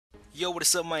Yo, what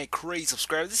is up, my crazy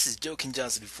subscribers? This is Joking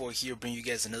Johnson before here, bringing you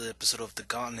guys another episode of the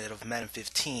Gauntlet of Madden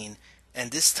 15.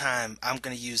 And this time, I'm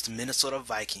going to use the Minnesota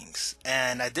Vikings.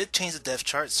 And I did change the depth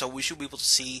chart, so we should be able to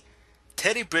see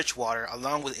Teddy Bridgewater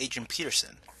along with Adrian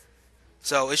Peterson.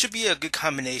 So it should be a good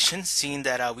combination, seeing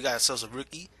that we got ourselves a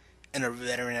rookie and a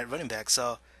veteran at running back.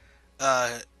 So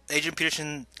Adrian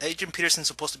Peterson's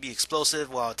supposed to be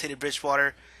explosive, while Teddy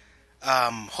Bridgewater,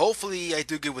 hopefully I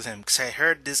do good with him, because I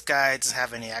heard this guy doesn't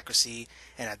have any accuracy,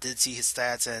 and I did see his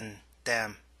stats, and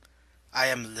damn, I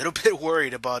am a little bit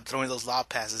worried about throwing those lob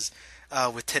passes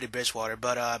with Teddy Bridgewater.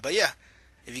 But yeah,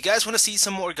 if you guys want to see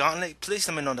some more Gauntlet, please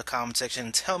let me know in the comment section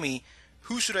and tell me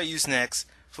who should I use next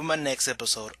for my next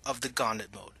episode of the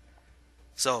Gauntlet mode.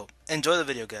 So enjoy the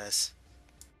video, guys.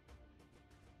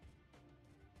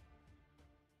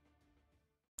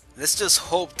 Let's just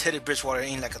hope Teddy Bridgewater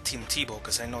ain't like a Tim Tebow,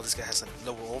 because I know this guy has a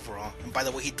lower overall. And by the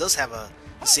way, he does have the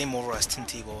same overall as Tim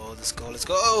Tebow. Oh, let's go, let's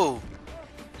go. Oh!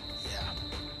 Yeah,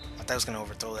 I thought I was going to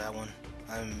overthrow that one.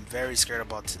 I'm very scared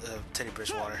about Teddy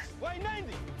Bridgewater.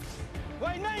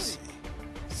 Let's see.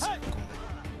 How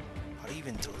do you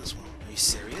even throw this one? Are you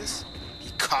serious?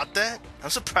 He caught that? I'm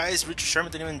surprised Richard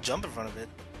Sherman didn't even jump in front of it.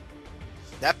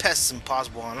 That pass is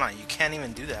impossible online. You can't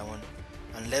even do that one.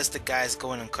 Unless the guy's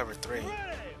going on cover 3.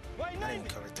 Not even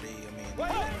cover 3, I mean,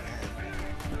 man.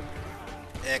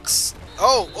 X.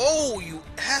 Oh, you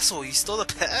asshole, you stole the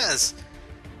pass.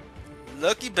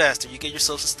 Lucky bastard, you get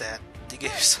yourself a stat. You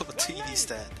get yourself a TD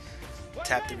stat.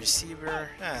 Tap the receiver.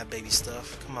 Baby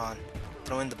stuff. Come on.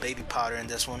 Throw in the baby powder in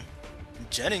this one.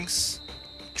 Jennings.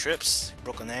 Trips.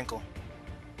 Broke an ankle.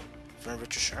 From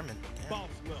Richard Sherman. Yeah.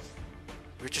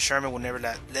 Richard Sherman will never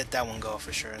let that one go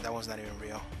for sure. That one's not even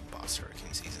real. Boss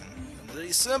Hurricane season.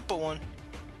 Another simple one.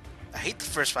 I hate the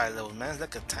first 5 levels, man. It's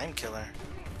like a time killer.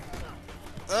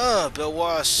 Bill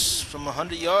Wash from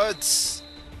 100 yards.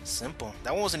 Simple.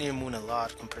 That one wasn't even moving a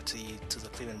lot compared to the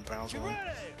Cleveland Browns one.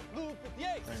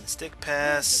 And stick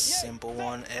pass. Simple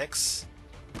one. X.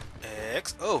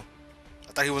 Oh!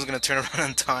 I thought he wasn't going to turn around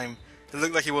on time. It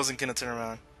looked like he wasn't going to turn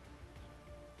around.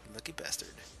 Lucky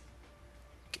bastard.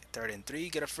 Okay, 3rd and 3.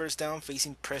 Get a first down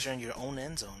facing pressure in your own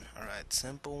end zone. Alright,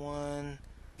 simple one.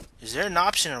 Is there an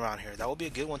option around here? That would be a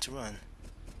good one to run.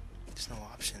 There's no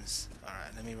options.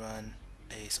 Alright, let me run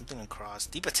something across.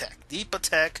 Deep attack. Deep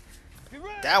attack.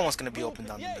 That one's going to be open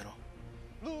down the middle.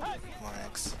 Come on,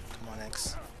 X. Come on,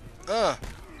 X.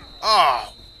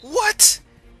 Oh, what?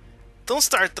 Don't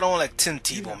start throwing like Tim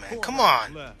Tebow, man. Come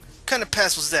on. What kind of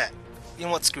pass was that? You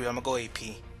know what? Screw it. I'm going to go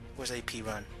AP. Where's AP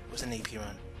run? Where's an AP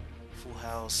run? Full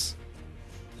house.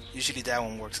 Usually that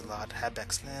one works a lot.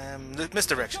 Halfback slam.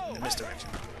 Misdirection. Misdirection.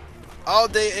 All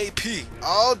day AP.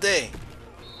 All day.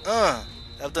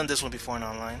 I've done this one before in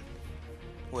online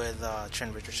with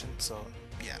Trent Richardson. So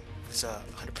yeah, it's a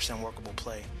 100% workable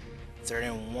play. 3rd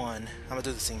and 1. I'm gonna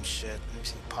do the same shit. Let me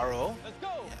see. Paro. Yeah.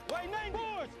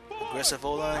 Aggressive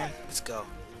O-line. Let's go.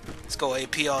 Let's go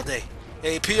AP all day.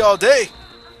 AP all day.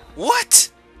 What?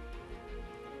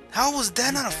 How was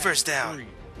that not a first down?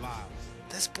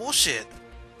 That's bullshit.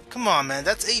 Come on, man.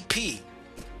 That's AP.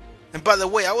 And by the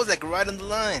way, I was like right on the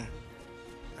line.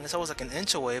 Unless I was like an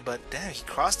inch away, but damn, he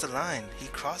crossed the line. He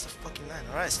crossed the fucking line.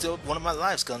 Alright, still one of my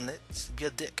lives, Gauntlet. Be a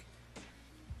dick.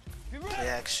 Play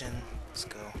action. Let's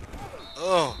go.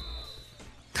 Oh.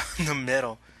 Down the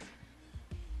middle.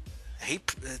 I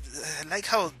like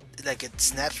how like it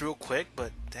snaps real quick,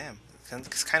 but damn,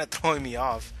 it's kind of throwing me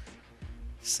off.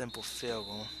 Simple field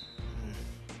goal.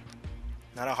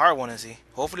 Not a hard one, is he?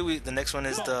 Hopefully the next one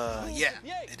is the... Yeah,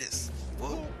 it is.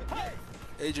 Whoa.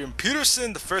 Adrian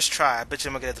Peterson, the first try. I bet you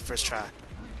I'm going to get it the first try.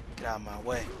 Get out of my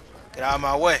way. Get out of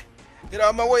my way. Get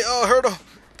out of my way. Oh, hurdle.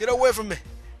 Get away from me.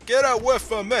 Get away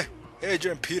from me.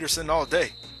 Adrian Peterson all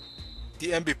day.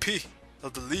 The MVP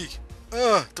of the league.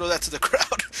 Throw that to the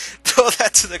crowd. Throw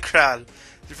that to the crowd.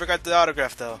 You forgot the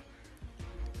autograph, though.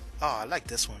 Oh, I like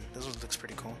this one. This one looks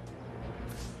pretty cool.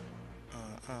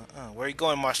 Where are you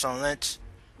going, Marshawn Lynch?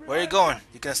 Where are you going?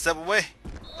 You gonna step away?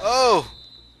 Oh!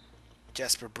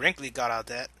 Jasper Brinkley got out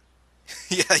that.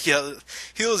 yeah,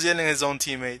 he was yelling at his own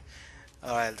teammate.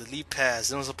 Alright, the lead pass.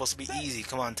 This was supposed to be easy.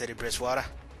 Come on, Teddy Bridgewater.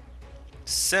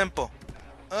 Simple.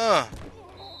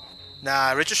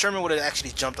 Nah, Richard Sherman would have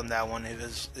actually jumped on that one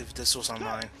if this was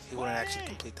online. He wouldn't actually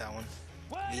complete that one.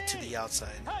 Lead to the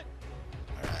outside.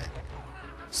 Alright.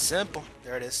 Simple.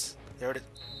 There it is. There it is.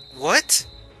 What?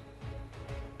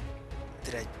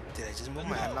 Did I just move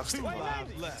my analog stick? I think I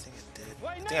did.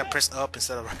 I think I pressed up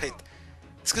instead of right.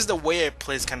 It's because the way I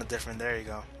play is kind of different. There you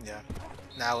go. Yeah.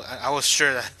 Now I was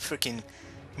sure that I freaking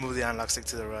moved the analog stick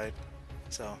to the right.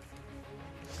 So, let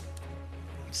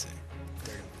me see.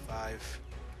 35.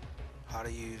 How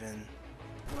do you even...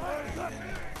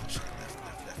 Shit,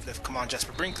 left. Come on,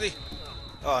 Jasper Brinkley.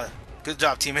 Oh, good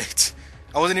job, teammates.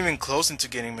 I wasn't even close into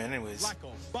getting him anyways.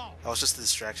 That was just a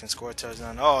distraction. Score a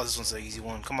touchdown. Oh, this one's an easy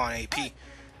one. Come on, AP.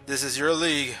 This is your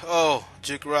league. Oh,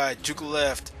 juke right, juke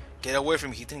left. Get away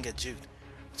from me. He didn't get juked.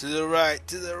 To the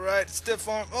right, stiff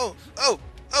arm. Oh,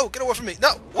 get away from me.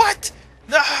 No, what?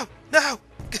 No.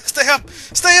 Stay up.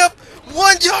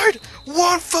 1 yard.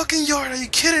 1 fucking yard. Are you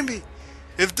kidding me?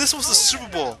 If this was the Super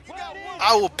Bowl,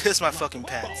 I will piss my fucking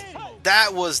pants.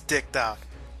 That was dicked out.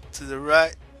 To the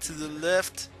right, to the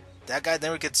left. That guy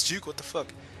never gets juke. What the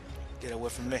fuck? Get away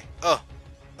from me.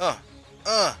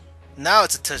 Now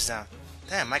it's a touchdown.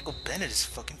 Damn, Michael Bennett is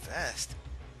fucking fast.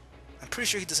 I'm pretty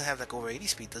sure he doesn't have like over 80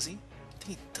 speed, does he? I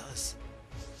think he does.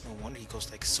 No wonder he goes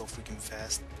like so freaking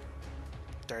fast.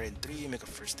 3rd and 3, make a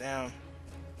first down.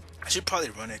 I should probably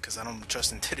run it because I don't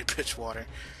trust in Teddy Bridgewater.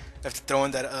 After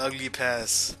throwing that ugly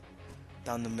pass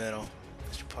down the middle.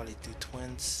 I should probably do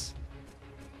twins.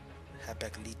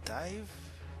 Halfback lead dive.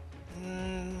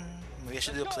 Maybe I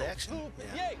should do a play action.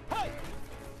 Yeah.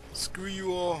 Screw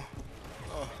you all.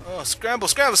 Scramble.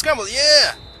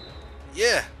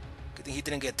 Yeah. Good thing he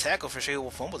didn't get tackled. For sure he will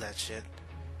fumble that shit.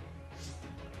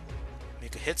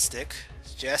 Make a hit stick.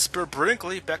 Jasper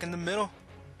Brinkley back in the middle.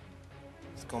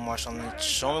 Let's go, Marshall.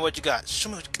 Show me what you got.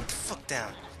 Get the fuck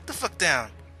down. Get the fuck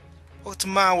down. Welcome to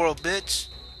my world, bitch.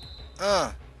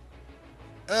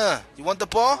 You want the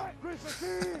ball?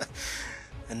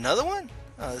 Another one?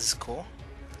 Oh, this is cool.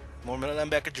 More middle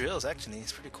linebacker drills, actually.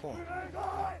 It's pretty cool.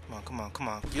 Come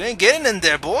on. You ain't getting in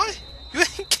there, boy. You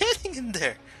ain't getting in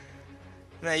there.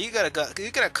 Man, you gotta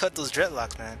cut those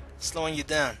dreadlocks, man. Slowing you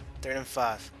down. 3rd and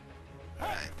 5.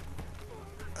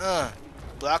 Alright.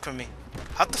 Block from me.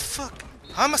 How the fuck?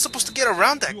 How am I supposed to get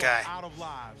around that guy?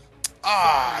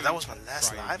 That was my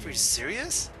last live? Are you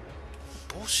serious?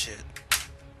 Bullshit.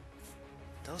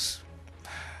 Those...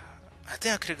 I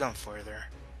think I could have gone further.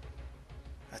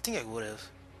 I think I would have.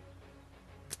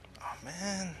 Oh,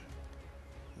 man.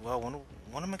 Well,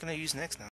 what am I going to use next now?